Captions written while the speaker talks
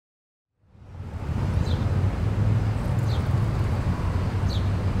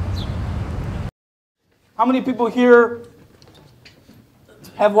How many people here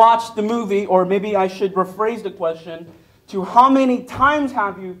have watched the movie, or maybe I should rephrase the question to how many times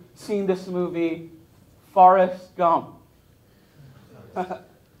have you seen this movie, Forrest Gump?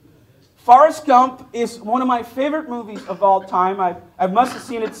 Forrest Gump is one of my favorite movies of all time. I must have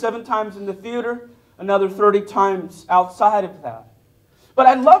seen it 7 times in the theater, another 30 times outside of that. But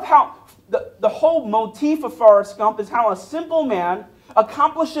I love how the whole motif of Forrest Gump is how a simple man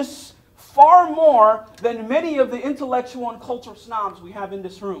accomplishes far more than many of the intellectual and cultural snobs we have in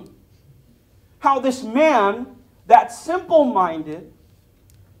this room. How this man, that simple-minded,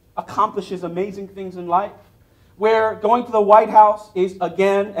 accomplishes amazing things in life. Where going to the White House is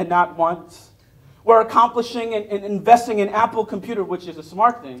again and not once. Where accomplishing and investing in Apple computer, which is a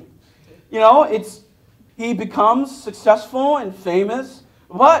smart thing. You know, he becomes successful and famous,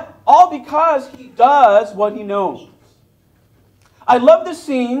 but all because he does what he knows. I love this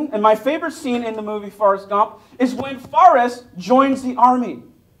scene, and my favorite scene in the movie Forrest Gump is when Forrest joins the army.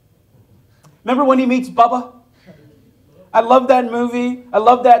 Remember when he meets Bubba? I love that movie. I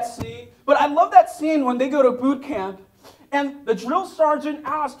love that scene. But I love that scene when they go to boot camp, and the drill sergeant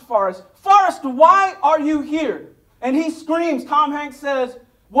asked Forrest, "Forrest, why are you here?" And he screams, Tom Hanks says,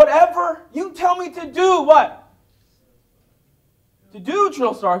 "Whatever you tell me to do," what? To do,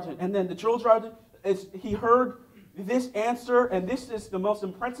 drill sergeant. And then the drill sergeant, he heard this answer, and this is the most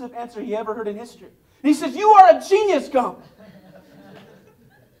impressive answer he ever heard in history. And he says, "You are a genius, Gump.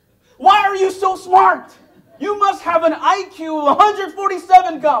 Why are you so smart? You must have an IQ of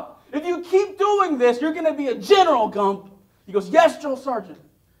 147, Gump. If you keep doing this, you're going to be a general, Gump." He goes, "Yes, drill sergeant."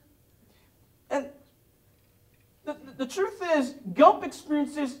 And the truth is, Gump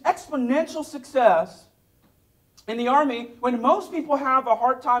experiences exponential success in the Army when most people have a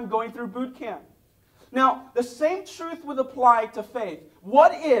hard time going through boot camp. Now, the same truth would apply to faith.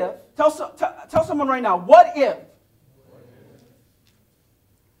 What if, tell someone right now, what if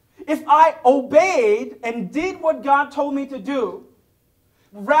I obeyed and did what God told me to do,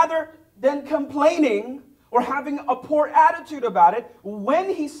 rather than complaining or having a poor attitude about it when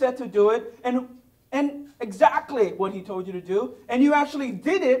He said to do it and exactly what He told you to do, and you actually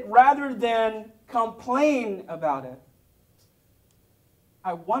did it rather than complain about it?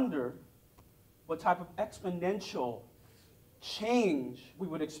 I wonder what type of exponential change we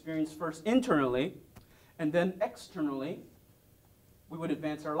would experience first internally, and then externally we would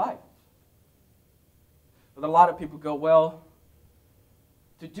advance our life. But a lot of people go, well,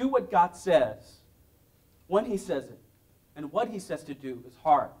 to do what God says, when He says it, and what He says to do is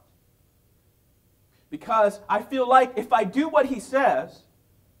hard. Because I feel like if I do what He says,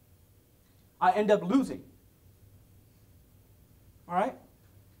 I end up losing. All right?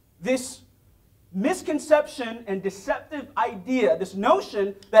 This misconception and deceptive idea, this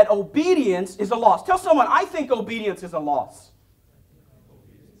notion that obedience is a loss. Tell someone, I think obedience is a loss.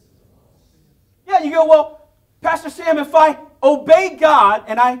 Yeah, you go, well, Pastor Sam, if I obey God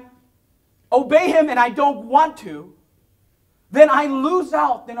and I obey Him and I don't want to, then I lose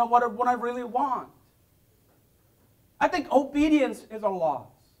out on what I really want. I think obedience is a loss.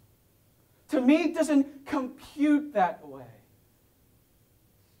 To me, it doesn't compute that way.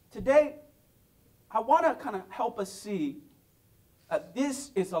 Today, I want to kind of help us see that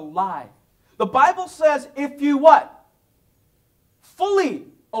this is a lie. The Bible says if you what? Fully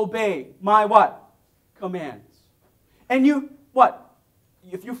obey my what? Commands. And you what?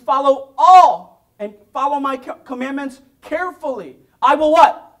 If you follow all and follow my commandments carefully, I will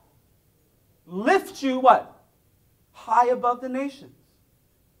what? Lift you what? High above the nations.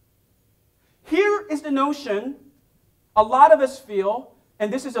 Here is the notion a lot of us feel,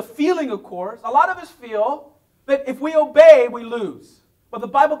 and this is a feeling, of course, a lot of us feel that if we obey, we lose. But the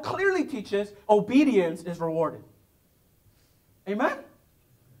Bible clearly teaches obedience is rewarded. Amen?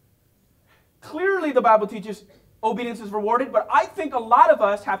 Clearly the Bible teaches obedience is rewarded, but I think a lot of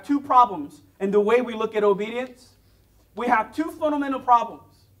us have 2 problems in the way we look at obedience. We have 2 fundamental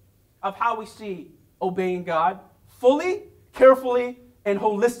problems of how we see obeying God: fully, carefully, and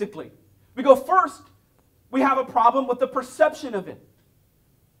holistically. We go first, we have a problem with the perception of it.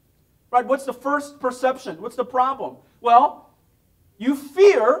 Right? What's the first perception? What's the problem? Well, you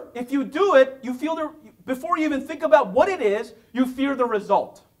fear, if you do it, you feel before you even think about what it is, you fear the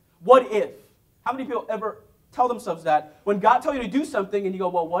result. What if? How many people ever tell themselves that when God tells you to do something and you go,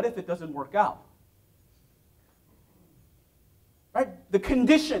 well, what if it doesn't work out? Right? The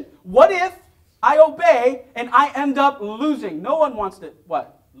condition. What if I obey and I end up losing? No one wants to,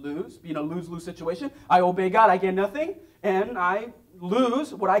 what? Lose, lose-lose situation. I obey God, I get nothing, and I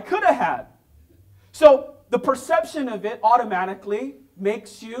lose what I could have had. So the perception of it automatically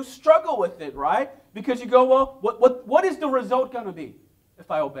makes you struggle with it, right? Because you go, well, what is the result going to be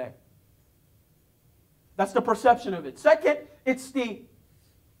if I obey? That's the perception of it. Second, it's the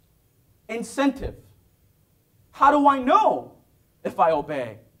incentive. How do I know if I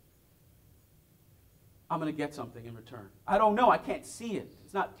obey, I'm going to get something in return? I don't know. I can't see it.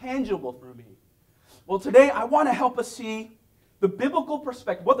 It's not tangible for me. Well, today I want to help us see the biblical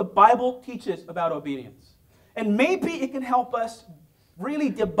perspective, what the Bible teaches about obedience. And maybe it can help us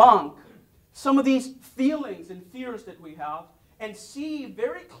really debunk some of these feelings and fears that we have and see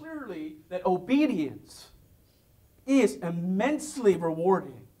very clearly that obedience is immensely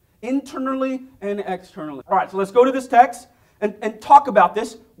rewarding, internally and externally. All right, so let's go to this text and talk about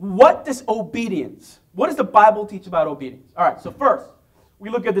this. What does obedience, what does the Bible teach about obedience? All right, so first, we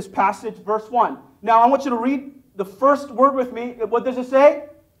look at this passage, verse 1. Now, I want you to read the first word with me. What does it say?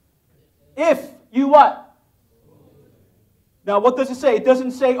 If you what? Now, what does it say? It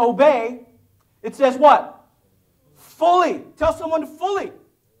doesn't say obey. It says what? Fully. Tell someone fully.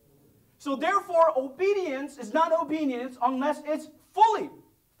 So therefore, obedience is not obedience unless it's fully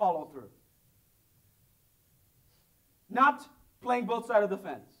followed through. Not playing both sides of the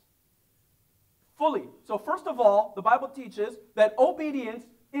fence. Fully. So first of all, the Bible teaches that obedience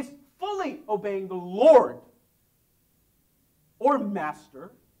is fully obeying the Lord or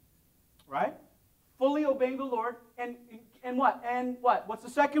master, right? Fully obeying the Lord, and what? And what? What's the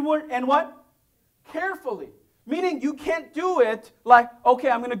second word? And what? Carefully. Meaning you can't do it like, okay,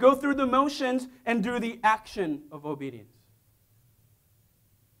 I'm going to go through the motions and do the action of obedience.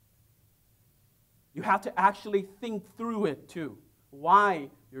 You have to actually think through it too, why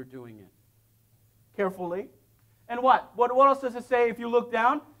you're doing it. Carefully. And what? What else does it say if you look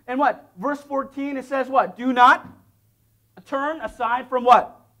down? And what? Verse 14, it says what? Do not turn aside from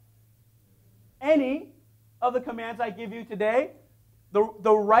what? Any of the commands I give you today, the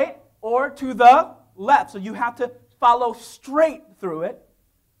right or to the left. So you have to follow straight through it.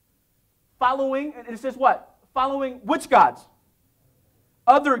 Following, and it says what? Following which gods?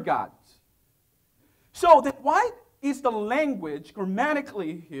 Other gods. So then why is the language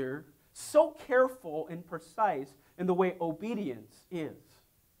grammatically here so careful and precise in the way obedience is?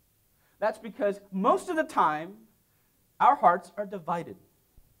 That's because most of the time, our hearts are divided.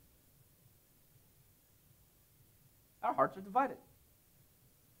 Our hearts are divided.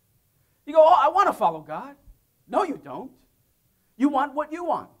 You go, oh, I want to follow God. No, you don't. You want what you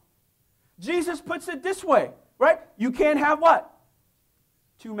want. Jesus puts it this way, right? You can't have what?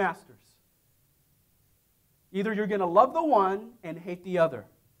 Two masters. Either you're going to love the one and hate the other.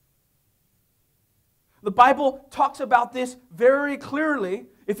 The Bible talks about this very clearly.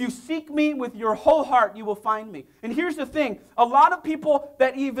 If you seek me with your whole heart, you will find me. And here's the thing. A lot of people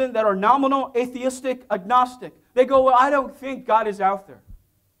that are nominal, atheistic, agnostic, they go, well, I don't think God is out there.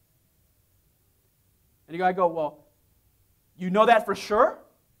 And you gotta go, well, you know that for sure?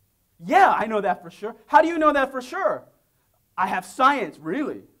 Yeah, I know that for sure. How do you know that for sure? I have science,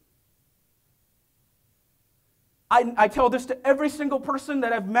 really. I tell this to every single person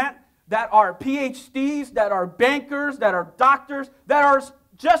that I've met that are PhDs, that are bankers, that are doctors, that are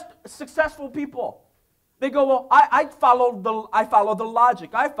just successful people. They go, well, I follow the logic.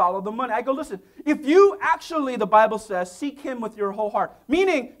 I follow the money. I go, listen, if you actually, the Bible says, seek Him with your whole heart,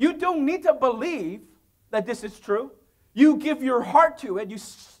 meaning you don't need to believe that this is true. You give your heart to it.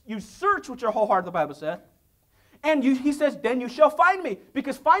 You search with your whole heart, the Bible says. And He says, then you shall find me.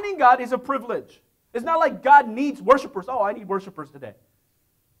 Because finding God is a privilege. It's not like God needs worshipers. Oh, I need worshipers today.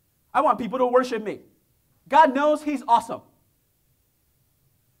 I want people to worship me. God knows He's awesome.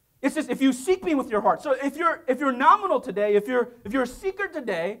 It's just if you seek me with your heart. So if you're nominal today, if you're a seeker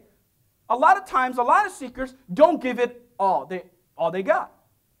today, a lot of times, a lot of seekers don't give it all they got.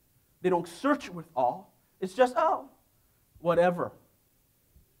 They don't search with all. It's just, oh, whatever.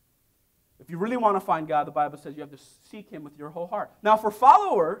 If you really want to find God, the Bible says you have to seek Him with your whole heart. Now, for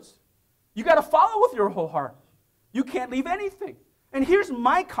followers, you got to follow with your whole heart. You can't leave anything. And here's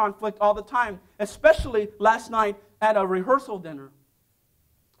my conflict all the time, especially last night at a rehearsal dinner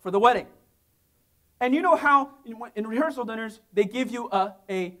for the wedding. And you know how in rehearsal dinners, they give you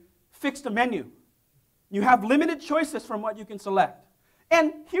a fixed menu. You have limited choices from what you can select.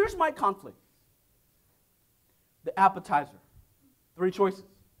 And here's my conflict. The appetizer. 3 choices.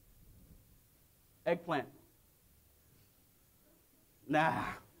 Eggplant. Nah.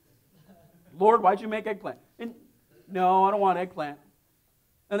 Lord, why'd you make eggplant? No, I don't want eggplant.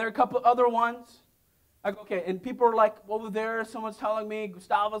 And there are a couple of other ones. I go, okay, and people are like, over there, someone's telling me,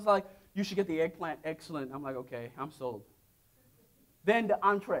 Gustavo's like, you should get the eggplant, excellent. I'm like, okay, I'm sold. Then the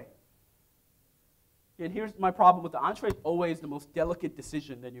entree. And here's my problem with the entree. It's always the most delicate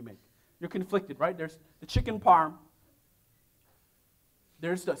decision that you make. You're conflicted, right? There's the chicken parm.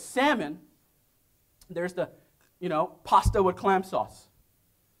 There's the salmon. There's the, pasta with clam sauce.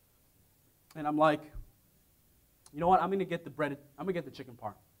 And I'm like, you know what? I'm going to get the chicken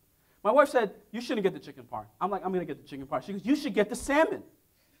parm. My wife said, you shouldn't get the chicken parm. I'm like, I'm going to get the chicken parm. She goes, you should get the salmon.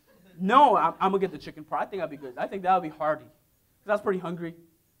 No, I'm going to get the chicken parm. I think that'd be good. I think that would be hearty. Because I was pretty hungry.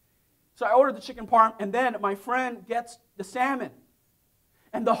 So I ordered the chicken parm, and then my friend gets the salmon.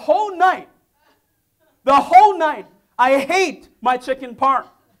 And the whole night, I hate my chicken parm.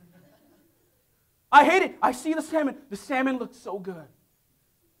 I hate it. I see the salmon. The salmon looks so good.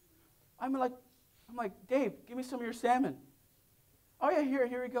 I'm like, Dave, give me some of your salmon. Oh yeah,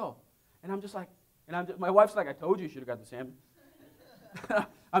 here we go. And I'm just like, my wife's like, I told you should have got the salmon.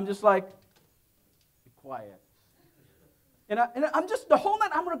 I'm just like, be quiet. And I'm just, the whole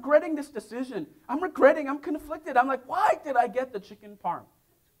night, I'm regretting this decision. I'm conflicted. I'm like, why did I get the chicken parm?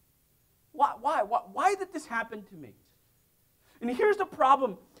 Why did this happen to me? And here's the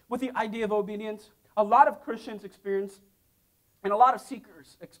problem with the idea of obedience. A lot of Christians experience, and a lot of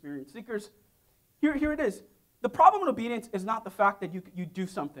seekers experience. Here it is. The problem with obedience is not the fact that you do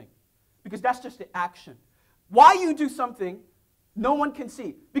something, because that's just the action. Why you do something, no one can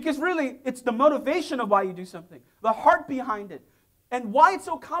see. Because really, it's the motivation of why you do something, the heart behind it, and why it's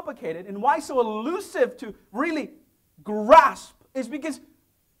so complicated and why it's so elusive to really grasp is because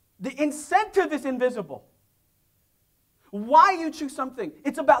the incentive is invisible. Why you choose something,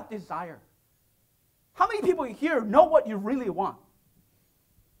 it's about desire. How many people here know what you really want?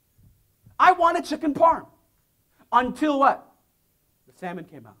 I want a chicken parm. Until what? The salmon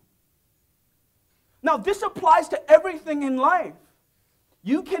came out. Now, this applies to everything in life.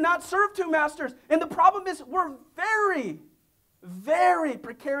 You cannot serve two masters. And the problem is we're very, very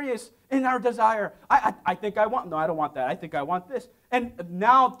precarious in our desire. I think I want, no, I don't want that. I think I want this. And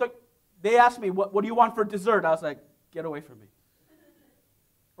now they ask me, what do you want for dessert? I was like, get away from me.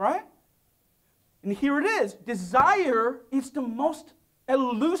 Right? And here it is. Desire is the most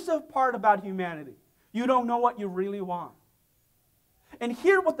elusive part about humanity. You don't know what you really want. And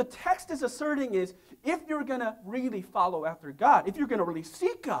here what the text is asserting is, if you're going to really follow after God, if you're going to really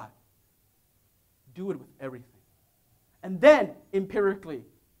seek God, do it with everything. And then, empirically,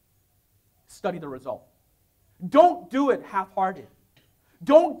 study the result. Don't do it half-hearted.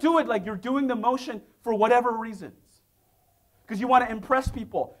 Don't do it like you're doing the motion for whatever reasons. Because you want to impress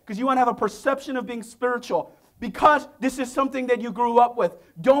people. Because you want to have a perception of being spiritual. Because this is something that you grew up with.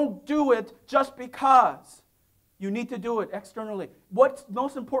 Don't do it just because. You need to do it externally. What's the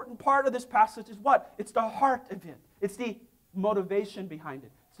most important part of this passage is what? It's the heart of it. It's the motivation behind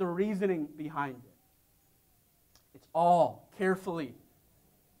it. It's the reasoning behind it. It's all carefully,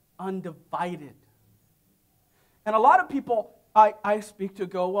 undivided. And a lot of people I speak to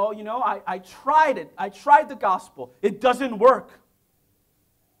go, well, I tried it. I tried the gospel. It doesn't work.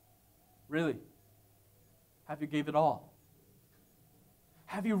 Really? Have you gave it all?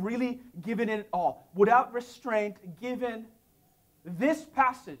 Have you really given it all? Without restraint, given this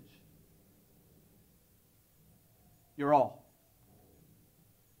passage your all.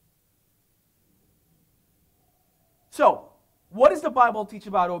 So, what does the Bible teach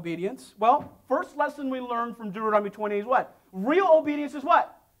about obedience? Well, first lesson we learned from Deuteronomy 20 is what? Real obedience is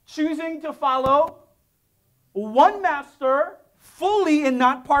what? Choosing to follow one master fully and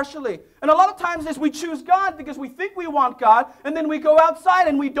not partially. And a lot of times as we choose God because we think we want God, and then we go outside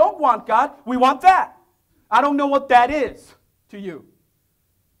and we don't want God, we want that. I don't know what that is to you.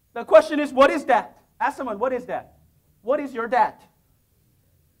 The question is, what is that? Ask someone, what is that? What is your that?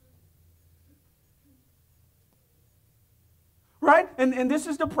 Right? And this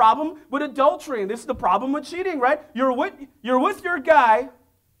is the problem with adultery, and this is the problem with cheating, right? You're with your guy,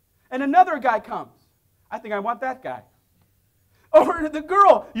 and another guy comes. I think I want that guy. Or the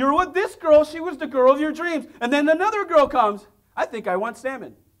girl, you're with this girl, she was the girl of your dreams. And then another girl comes, I think I want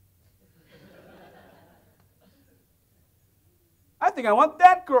salmon. I think I want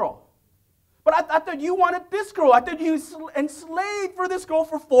that girl. But I thought you wanted this girl. I thought you enslaved for this girl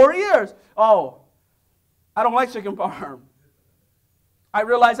for 4 years. Oh, I don't like chicken parm. I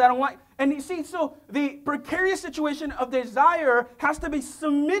realize I don't like, and you see, so the precarious situation of desire has to be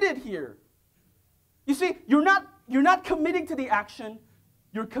submitted here. You see, you're not committing to the action,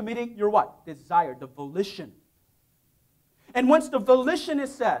 you're committing your what? Desire, the volition. And once the volition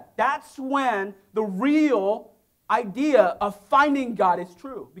is set, that's when the real idea of finding God is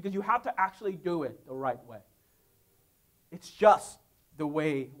true, because you have to actually do it the right way. It's just the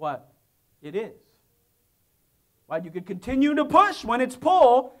way what? It is. Right? You could continue to push when it's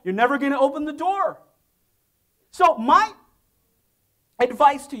pull. You're never going to open the door. So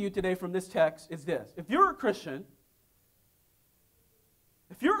advice to you today from this text is this. If you're a Christian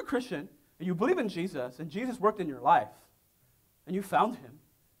and you believe in Jesus and Jesus worked in your life and you found him,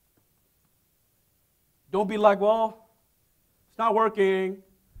 don't be like, well, it's not working.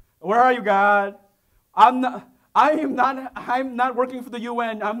 Where are you, God? I'm not working for the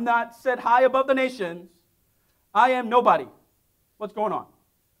UN. I'm not set high above the nations. I am nobody. What's going on?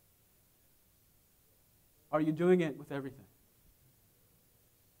 Are you doing it with everything?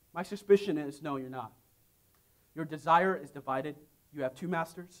 My suspicion is, no, you're not. Your desire is divided. You have two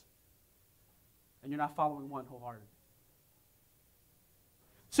masters, and you're not following one wholeheartedly.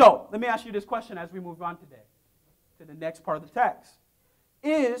 So, let me ask you this question as we move on today to the next part of the text.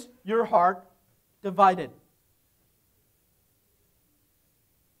 Is your heart divided?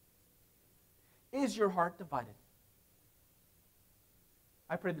 Is your heart divided?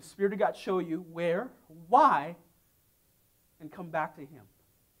 I pray the Spirit of God show you where, why, and come back to him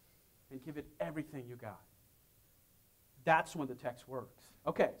and give it everything you got. That's when the text works.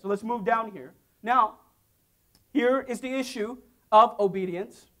 Okay, so let's move down here. Now, here is the issue of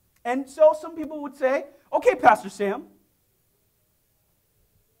obedience. And so some people would say, okay, Pastor Sam,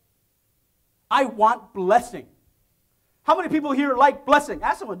 I want blessing. How many people here like blessing?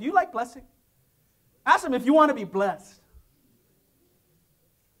 Ask someone, do you like blessing? Ask them if you want to be blessed.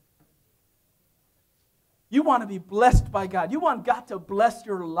 You want to be blessed by God. You want God to bless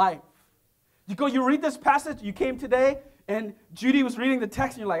your life. You read this passage, you came today, and Judy was reading the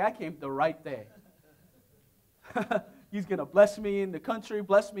text, and you're like, I came the right day. He's going to bless me in the country,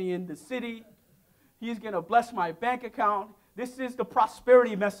 bless me in the city. He's going to bless my bank account. This is the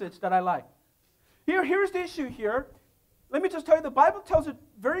prosperity message that I like. Here's the issue here. Let me just tell you, the Bible tells it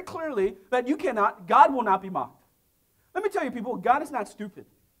very clearly that God will not be mocked. Let me tell you, people, God is not stupid.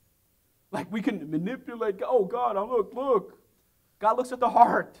 Like we can manipulate God. Oh, God, look. God looks at the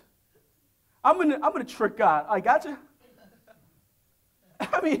heart. I'm gonna trick God. I got you.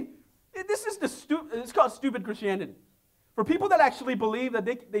 I mean, it's called stupid Christianity. For people that actually believe that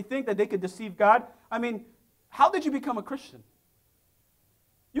they think that they could deceive God, I mean, how did you become a Christian?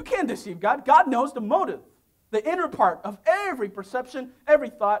 You can't deceive God. God knows the motive, the inner part of every perception, every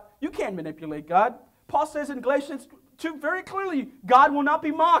thought. You can't manipulate God. Paul says in Galatians 2 very clearly, God will not be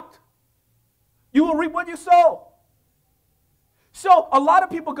mocked. You will reap what you sow. So a lot of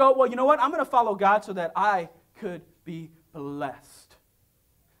people go, well, you know what? I'm going to follow God so that I could be blessed.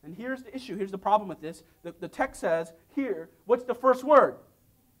 And here's the issue. Here's the problem with this. The text says here, what's the first word?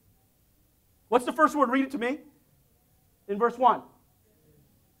 What's the first word? Read it to me. In verse 1.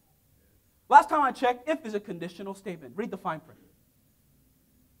 Last time I checked, if is a conditional statement. Read the fine print.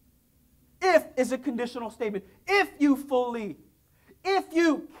 If is a conditional statement. If you fully, if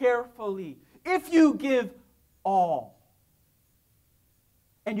you carefully, if you give all.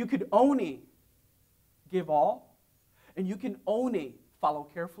 And you could only give all, and you can only follow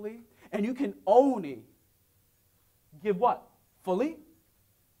carefully, and you can only give what? Fully?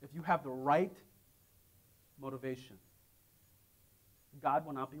 If you have the right motivation. God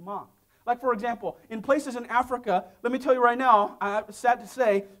will not be mocked. Like, for example, in places in Africa, let me tell you right now, I'm sad to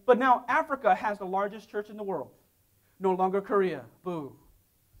say, but now Africa has the largest church in the world. No longer Korea. Boo.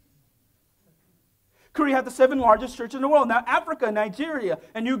 Korea had the 7th largest church in the world. Now Africa, Nigeria,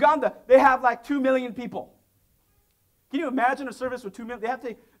 and Uganda, they have like 2 million people. Can you imagine a service with 2 million?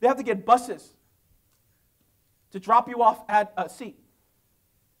 They have to get buses to drop you off at a seat.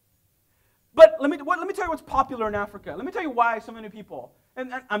 But let me tell you what's popular in Africa. Let me tell you why so many people,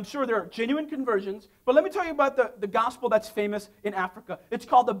 and I'm sure there are genuine conversions, but let me tell you about the gospel that's famous in Africa. It's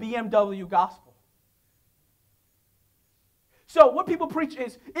called the BMW gospel. So what people preach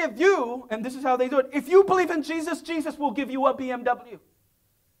is, if you, and this is how they do it, if you believe in Jesus, Jesus will give you a BMW.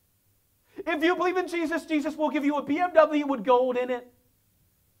 If you believe in Jesus, Jesus will give you a BMW with gold in it.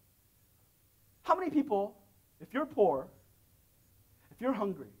 How many people, if you're poor, if you're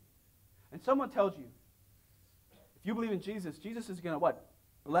hungry, and someone tells you, if you believe in Jesus, Jesus is going to what?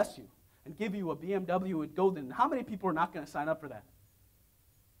 Bless you and give you a BMW with gold in it. How many people are not going to sign up for that?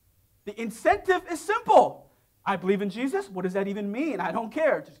 The incentive is simple. I believe in Jesus. What does that even mean? I don't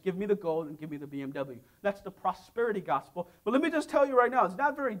care. Just give me the gold and give me the BMW. That's the prosperity gospel. But let me just tell you right now, it's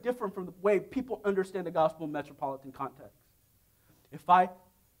not very different from the way people understand the gospel in metropolitan context. If I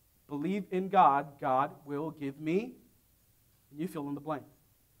believe in God, God will give me, and you fill in the blank.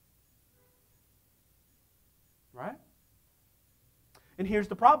 Right? And here's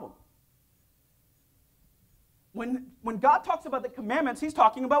the problem. When God talks about the commandments, he's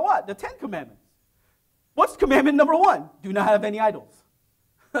talking about what? The 10 commandments. What's commandment number 1? Do not have any idols.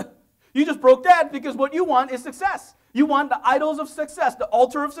 You just broke that because what you want is success. You want the idols of success, the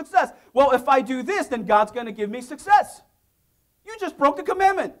altar of success. Well, if I do this, then God's going to give me success. You just broke the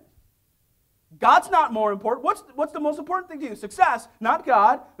commandment. God's not more important. What's the most important thing to you? Success, not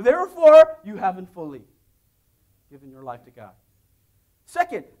God. Therefore, you haven't fully given your life to God.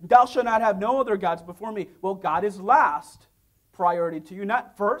 Second, thou shalt not have no other gods before me. Well, God is last priority to you,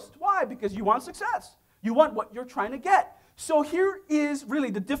 not first. Why? Because you want success. You want what you're trying to get. So here is really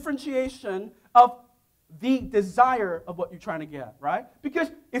the differentiation of the desire of what you're trying to get, right?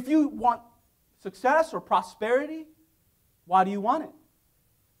 Because if you want success or prosperity, why do you want it?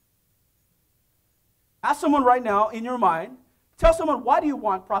 Ask someone right now in your mind, tell someone, why do you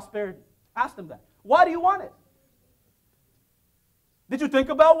want prosperity? Ask them that. Why do you want it? Did you think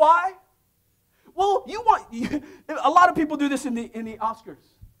about why? Well, a lot of people do this in the Oscars.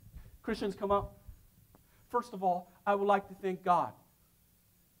 Christians come up. First of all, I would like to thank God.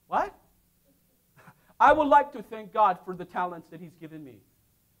 What? I would like to thank God for the talents that He's given me.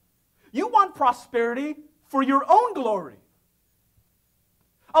 You want prosperity for your own glory.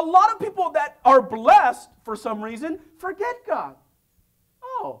 A lot of people that are blessed for some reason forget God.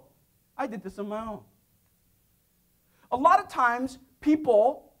 Oh, I did this on my own. A lot of times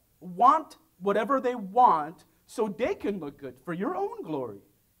people want whatever they want so they can look good for your own glory.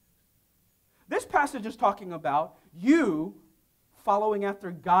 This passage is talking about you following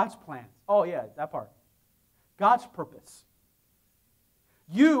after God's plans. Oh yeah, that part. God's purpose.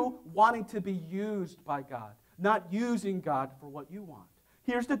 You wanting to be used by God, not using God for what you want.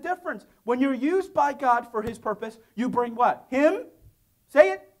 Here's the difference. When you're used by God for His purpose, you bring what? Him?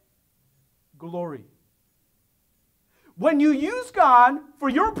 Say it. Glory. When you use God for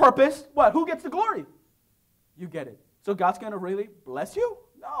your purpose, what? Who gets the glory? You get it. So God's going to really bless you?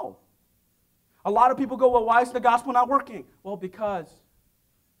 No. A lot of people go, well, why is the gospel not working? Well, because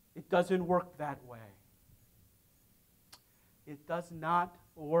it doesn't work that way. It does not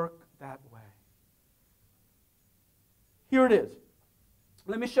work that way. Here it is.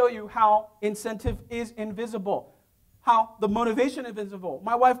 Let me show you how incentive is invisible, how the motivation is invisible.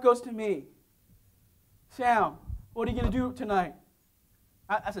 My wife goes to me, Sam, what are you going to do tonight?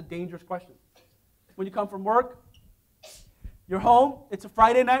 That's a dangerous question. When you come from work, you're home, it's a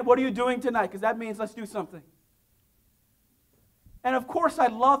Friday night, what are you doing tonight? Because that means let's do something. And of course, I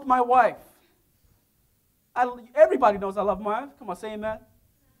love my wife. Everybody knows I love my wife. Come on, say amen.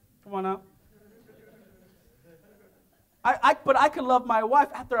 Come on now. But I can love my wife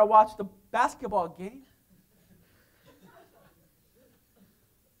after I watch the basketball game.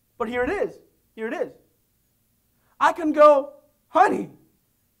 But here it is. Here it is. I can go, honey,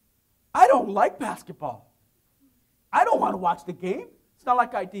 I don't like basketball. I don't want to watch the game. It's not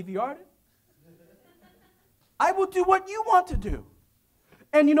like I DVR'd it. I will do what you want to do.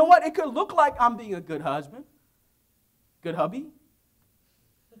 And you know what? It could look like I'm being a good husband, good hubby.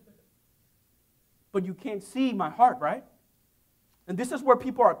 But you can't see my heart, right? And this is where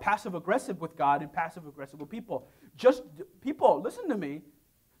people are passive-aggressive with God and passive-aggressive with people. People, listen to me.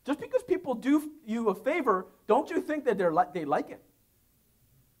 Just because people do you a favor, don't you think that they like it?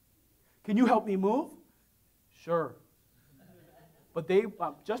 Can you help me move? Sure. But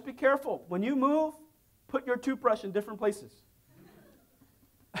just be careful. When you move, put your toothbrush in different places.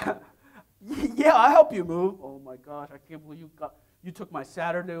 Yeah, I'll help you move. Oh my gosh, I can't believe you took my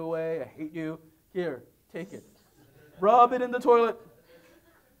Saturday away. I hate you. Here, take it. Rub it in the toilet.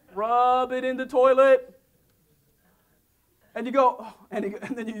 Rub it in the toilet. And you go, and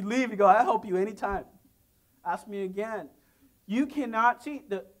then you leave. You go, I'll help you anytime. Ask me again. You cannot see.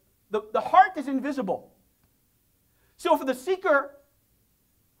 The heart is invisible. So for the seeker,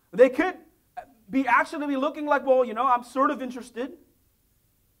 they could be actually looking like, well, I'm sort of interested.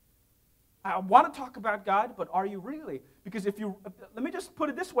 I want to talk about God, but are you really? Because let me just put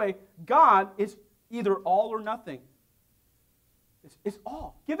it this way, God is either all or nothing. It's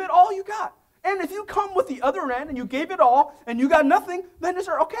all. Give it all you got. And if you come with the other end and you gave it all and you got nothing, then it's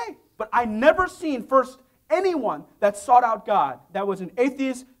okay. But I never seen anyone that sought out God, that was an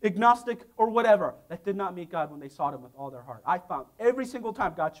atheist, agnostic, or whatever, that did not meet God when they sought Him with all their heart. I found every single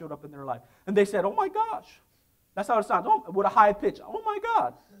time God showed up in their life. And they said, oh my gosh. That's how it sounds. Oh, with a high pitch. Oh my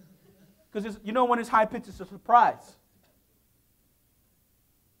God. Because when it's high pitch, it's a surprise.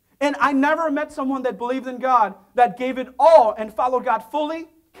 And I never met someone that believed in God, that gave it all and followed God fully,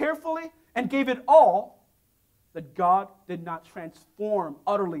 carefully, and gave it all, that God did not transform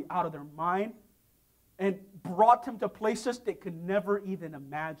utterly out of their mind and brought them to places they could never even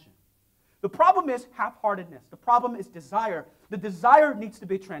imagine. The problem is half-heartedness. The problem is desire. The desire needs to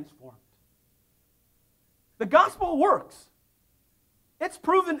be transformed. The gospel works. It's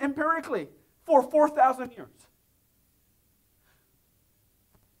proven empirically for 4,000 years.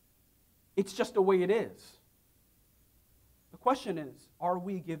 It's just the way it is. The question is, are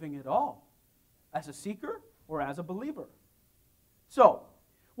we giving it all as a seeker or as a believer? So,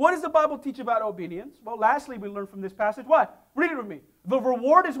 what does the Bible teach about obedience? Well, lastly, we learn from this passage what? Read it with me. The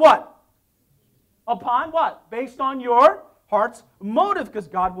reward is what? Upon what? Based on your heart's motive, because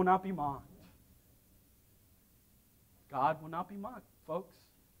God will not be mocked. God will not be mocked, folks.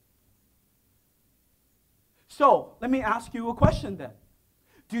 So, let me ask you a question then.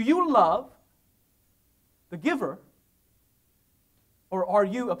 Do you love the giver, or are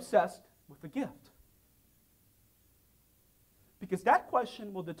you obsessed with the gift? Because that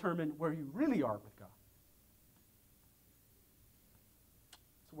question will determine where you really are with God.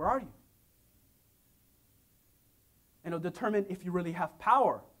 So where are you? And it'll determine if you really have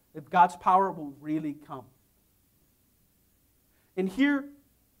power, if God's power will really come. And here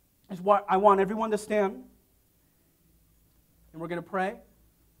is what I want everyone to stand. And we're going to pray.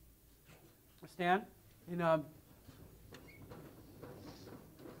 Stand. And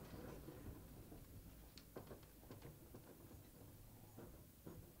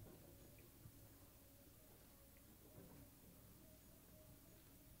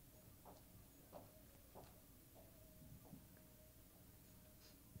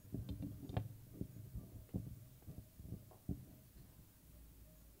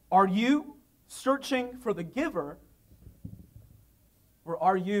are you searching for the giver, or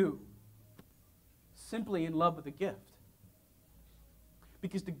are you simply in love with the gift?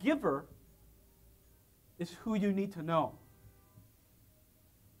 Because the giver is who you need to know.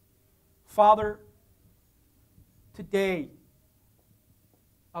 Father, today,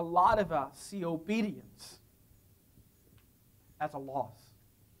 a lot of us see obedience as a loss.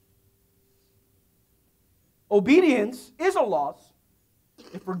 Obedience is a loss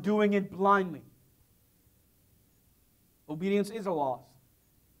if we're doing it blindly. Obedience is a loss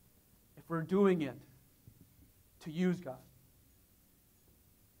if we're doing it to use God.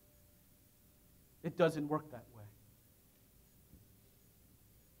 It doesn't work that way.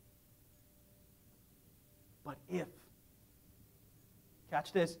 But if,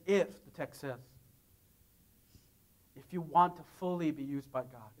 catch this, if, the text says, if you want to fully be used by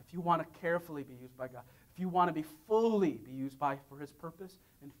God, if you want to carefully be used by God, if you want to be fully be used for His purpose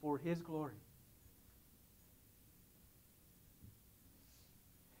and for His glory,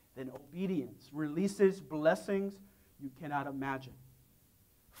 then obedience releases blessings you cannot imagine.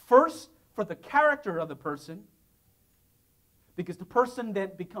 First, for the character of the person, because the person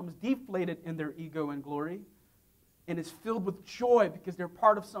then becomes deflated in their ego and glory and is filled with joy because they're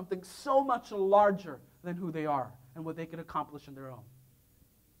part of something so much larger than who they are and what they can accomplish on their own.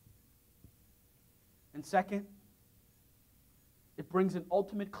 And second, it brings an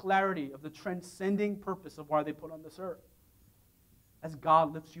ultimate clarity of the transcending purpose of why they put on this earth, as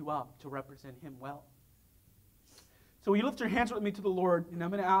God lifts you up to represent Him well. So you lift your hands with me to the Lord, and I'm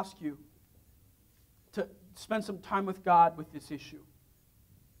going to ask you to spend some time with God with this issue.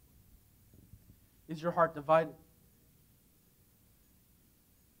 Is your heart divided?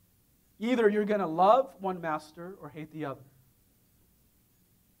 Either you're going to love one master or hate the other.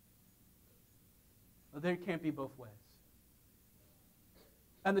 But there can't be both ways.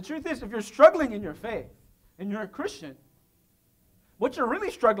 And the truth is, if you're struggling in your faith and you're a Christian, what you're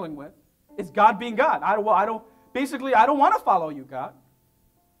really struggling with is God being God. I don't want to follow you, God,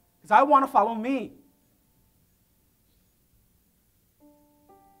 because I want to follow me.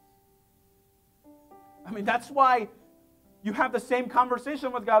 I mean, that's why you have the same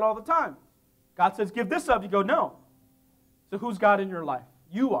conversation with God all the time. God says, give this up. You go, no. So who's God in your life?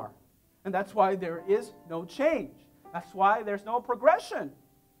 You are. And that's why there is no change. That's why there's no progression.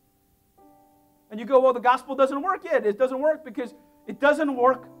 And you go, well, the gospel doesn't work yet. It doesn't work because it doesn't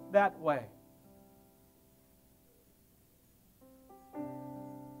work that way.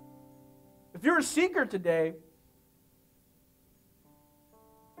 If you're a seeker today,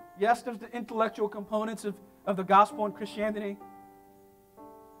 yes, there's the intellectual components of the gospel and Christianity,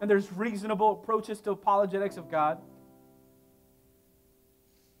 and there's reasonable approaches to apologetics of God.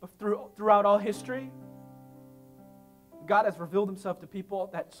 But throughout all history, God has revealed Himself to people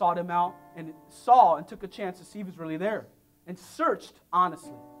that sought Him out and saw and took a chance to see He was really there and searched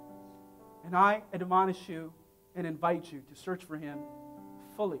honestly. And I admonish you and invite you to search for Him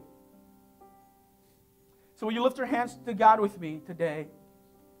fully. So will you lift your hands to God with me today?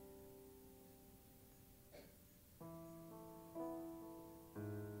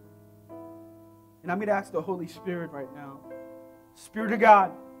 And I'm going to ask the Holy Spirit right now, Spirit of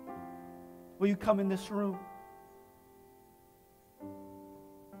God, will you come in this room?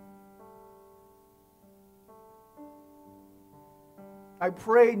 I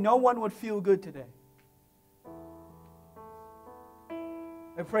pray no one would feel good today.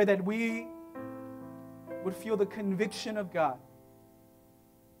 I pray that we would feel the conviction of God.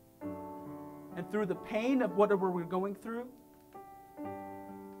 And through the pain of whatever we're going through,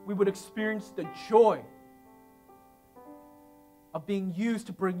 we would experience the joy of being used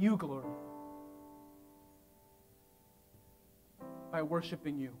to bring you glory by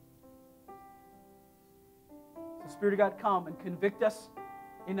worshiping you. So Spirit of God, come and convict us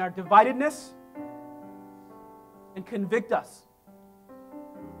in our dividedness and convict us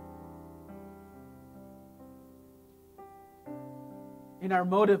in our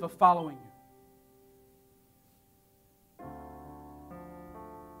motive of following you.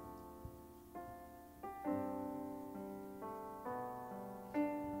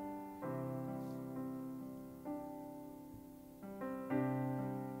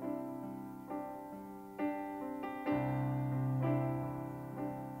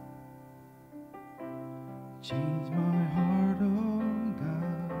 Change my heart, oh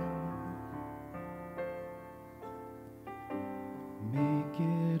God. Make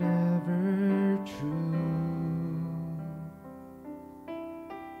it ever true.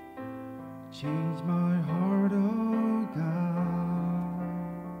 Change my heart, oh God.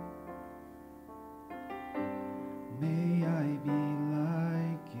 May I be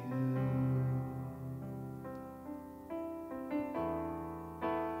like you.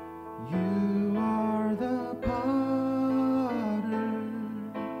 You are the potter,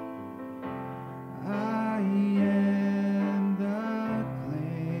 I am the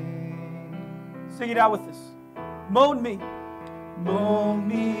clay. Sing it out with us. Mold me. Mold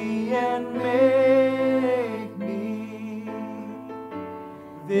me and make me.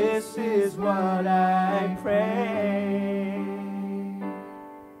 This is what I pray.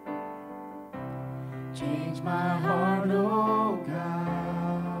 Change my heart, oh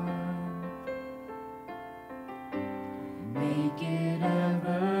God. Make it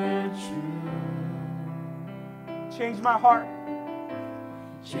ever true. Change my heart.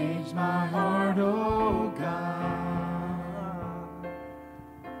 Change my heart, oh God.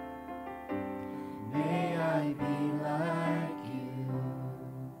 May I be like you.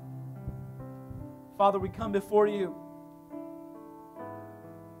 Father, we come before you.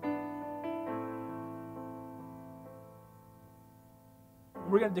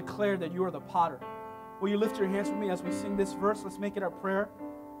 We're going to declare that you are the potter. Will you lift your hands with me as we sing this verse? Let's make it our prayer.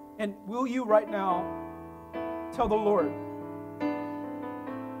 And will you right now tell the Lord,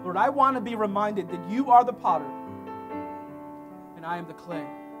 Lord, I want to be reminded that you are the potter and I am the clay.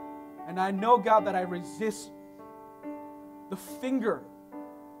 And I know, God, that I resist the finger,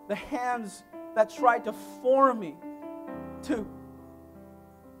 the hands that try to form me, to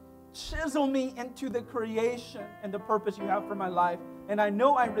chisel me into the creation and the purpose you have for my life. And I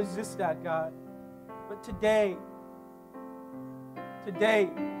know I resist that, God. But today,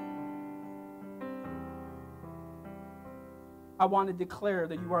 I want to declare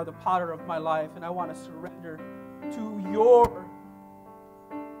that you are the potter of my life, and I want to surrender to your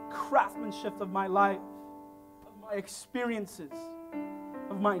craftsmanship of my life, of my experiences,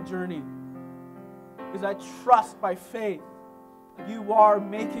 of my journey. Because I trust by faith that you are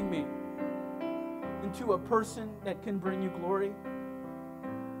making me into a person that can bring you glory.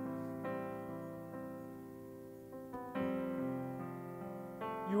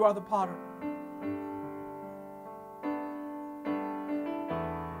 You are the potter.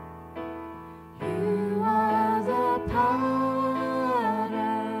 You are the potter.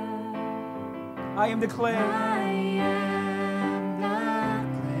 I am the clay. I am the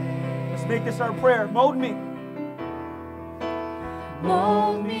clay. Let's make this our prayer. Mold me.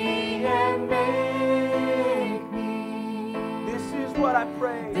 Mold me and make me. This is what I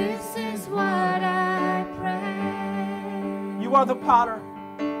pray. This is what I pray. You are the potter.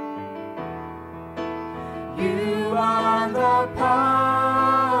 You are the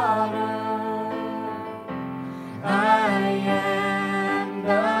potter. I am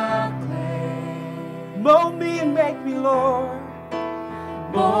the clay. Mold me and make me, Lord.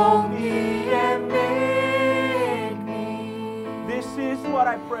 Mold me and make me. This is what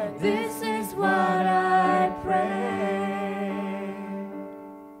I pray. This is what I pray.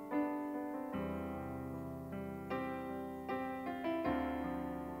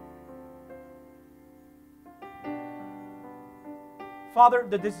 Father,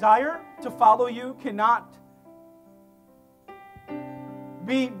 the desire to follow you cannot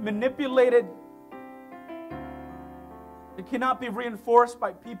be manipulated. It cannot be reinforced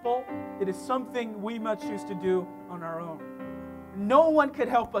by people. It is something we must choose to do on our own. No one could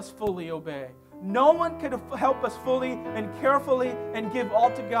help us fully obey. No one could help us fully and carefully and give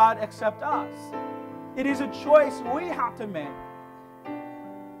all to God except us. It is a choice we have to make.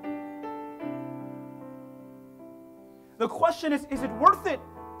 The question is it worth it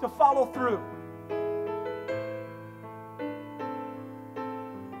to follow through?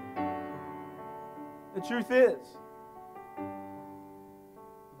 The truth is,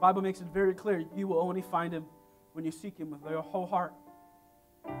 the Bible makes it very clear, you will only find Him when you seek Him with your whole heart.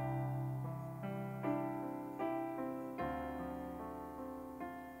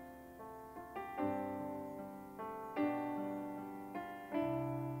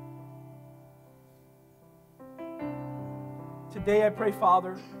 Today I pray,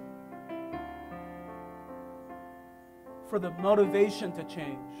 Father, for the motivation to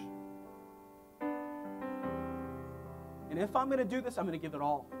change. And if I'm going to do this, I'm going to give it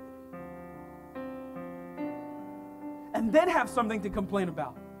all. And then have something to complain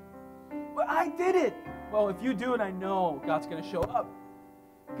about. But I did it. Well, if you do it, I know God's going to show up.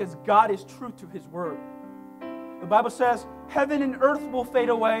 Because God is true to His word. The Bible says, heaven and earth will fade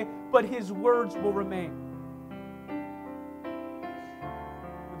away, but His words will remain.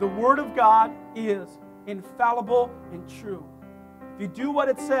 The Word of God is infallible and true. If you do what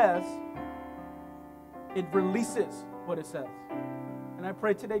it says, it releases what it says. And I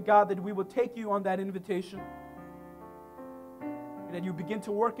pray today, God, that we will take you on that invitation and that you begin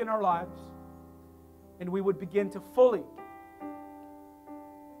to work in our lives and we would begin to fully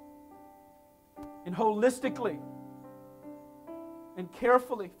and holistically and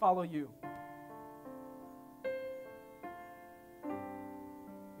carefully follow you.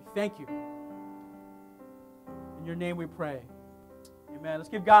 Thank you. In your name we pray. Amen. Let's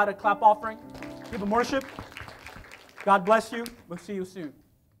give God a clap offering. Give Him worship. God bless you. We'll see you soon.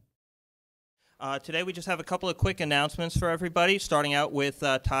 Today we just have a couple of quick announcements for everybody, starting out with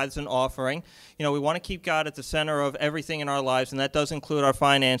tithes and offering. You know, we want to keep God at the center of everything in our lives, and that does include our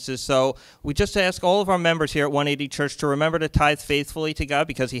finances. So we just ask all of our members here at 180 Church to remember to tithe faithfully to God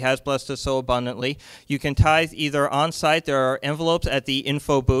because He has blessed us so abundantly. You can tithe either on site. There are envelopes at the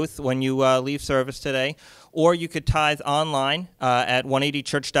info booth when you leave service today. Or you could tithe online at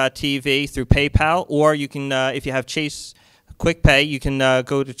 180church.tv through PayPal, or you can, if you have Chase QuickPay, you can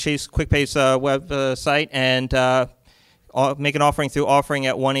go to Chase QuickPay's website and make an offering through offering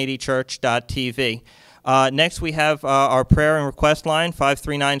at 180church.tv. Next, we have our prayer and request line,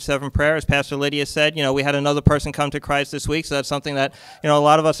 5397 prayer. As Pastor Lydia said, you know, we had another person come to Christ this week, so that's something that, you know, a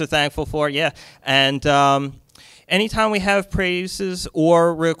lot of us are thankful for. Yeah, and anytime we have praises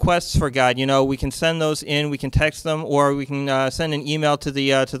or requests for God, you know, we can send those in, we can text them, or we can send an email to the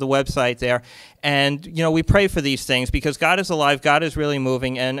website there. And, you know, we pray for these things because God is alive, God is really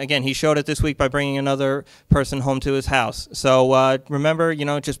moving, and again, He showed it this week by bringing another person home to His house. So remember, you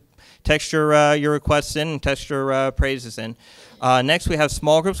know, just text your requests in and text your praises in. Next, we have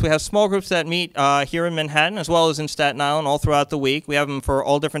small groups. We have small groups that meet here in Manhattan as well as in Staten Island all throughout the week. We have them for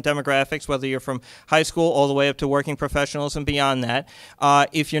all different demographics, whether you're from high school all the way up to working professionals and beyond that.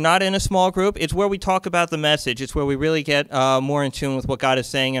 If you're not in a small group, it's where we talk about the message. It's where we really get more in tune with what God is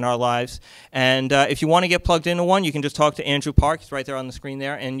saying in our lives. And if you want to get plugged into one, you can just talk to Andrew Park. He's right there on the screen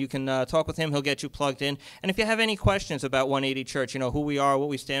there, and you can talk with him. He'll get you plugged in. And if you have any questions about 180 Church, you know, who we are, what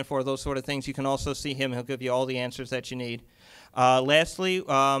we stand for, those sort of things, you can also see him. He'll give you all the answers that you need. Lastly,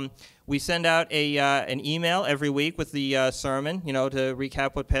 we send out an email every week with the sermon, you know, to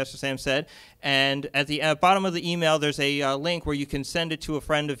recap what Pastor Sam said. And at the bottom of the email, there's a link where you can send it to a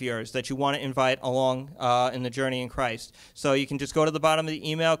friend of yours that you want to invite along in the journey in Christ. So you can just go to the bottom of the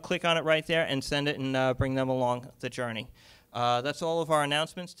email, click on it right there, and send it and bring them along the journey. That's all of our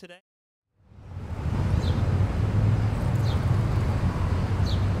announcements today.